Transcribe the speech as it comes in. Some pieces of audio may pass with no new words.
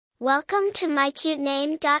Welcome to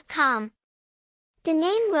mycutename.com. The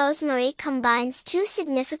name Rosemarie combines two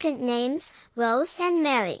significant names, Rose and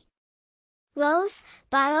Mary. Rose,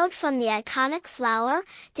 borrowed from the iconic flower,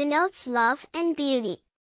 denotes love and beauty.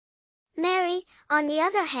 Mary, on the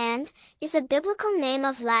other hand, is a biblical name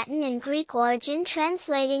of Latin and Greek origin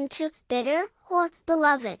translating to bitter or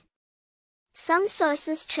beloved. Some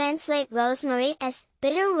sources translate Rosemarie as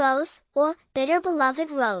bitter rose or bitter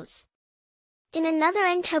beloved rose. In another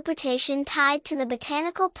interpretation tied to the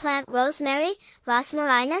botanical plant rosemary,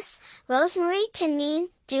 Rosmarinus, rosemary can mean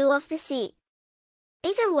dew of the sea.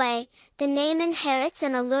 Either way, the name inherits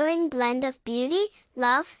an alluring blend of beauty,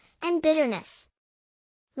 love, and bitterness.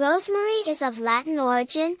 Rosemarie is of Latin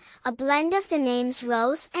origin, a blend of the names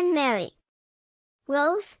Rose and Mary.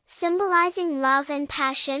 Rose, symbolizing love and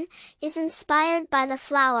passion, is inspired by the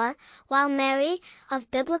flower, while Mary, of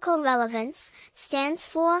biblical relevance, stands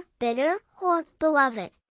for bitter or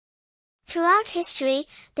beloved. Throughout history,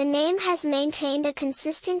 the name has maintained a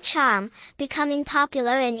consistent charm, becoming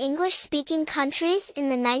popular in English-speaking countries in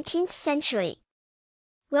the 19th century.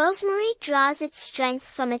 Rosemarie draws its strength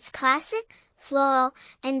from its classic, floral,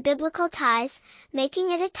 and biblical ties,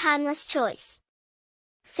 making it a timeless choice.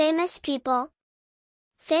 Famous people.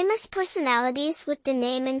 Famous personalities with the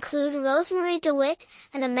name include Rosemarie DeWitt,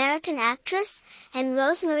 an American actress, and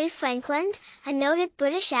Rosemarie Franklin, a noted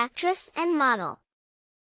British actress and model.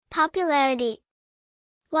 Popularity.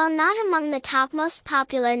 While not among the top most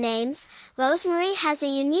popular names, Rosemarie has a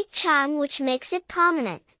unique charm which makes it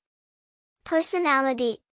prominent.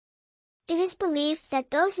 Personality. It is believed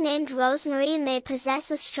that those named Rosemarie may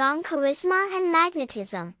possess a strong charisma and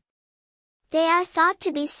magnetism. They are thought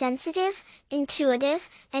to be sensitive, intuitive,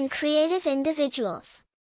 and creative individuals.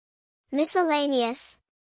 Miscellaneous.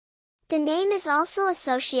 The name is also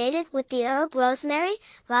associated with the herb rosemary,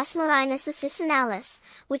 Rosmarinus officinalis,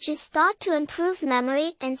 which is thought to improve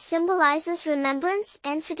memory and symbolizes remembrance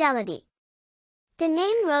and fidelity. The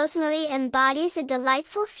name Rosemarie embodies a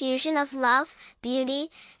delightful fusion of love, beauty,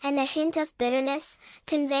 and a hint of bitterness,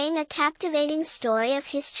 conveying a captivating story of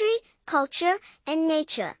history, culture, and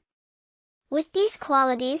nature. With these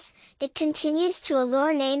qualities, it continues to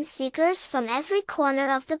allure name seekers from every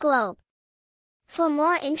corner of the globe. For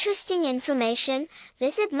more interesting information,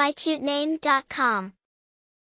 visit mycutename.com.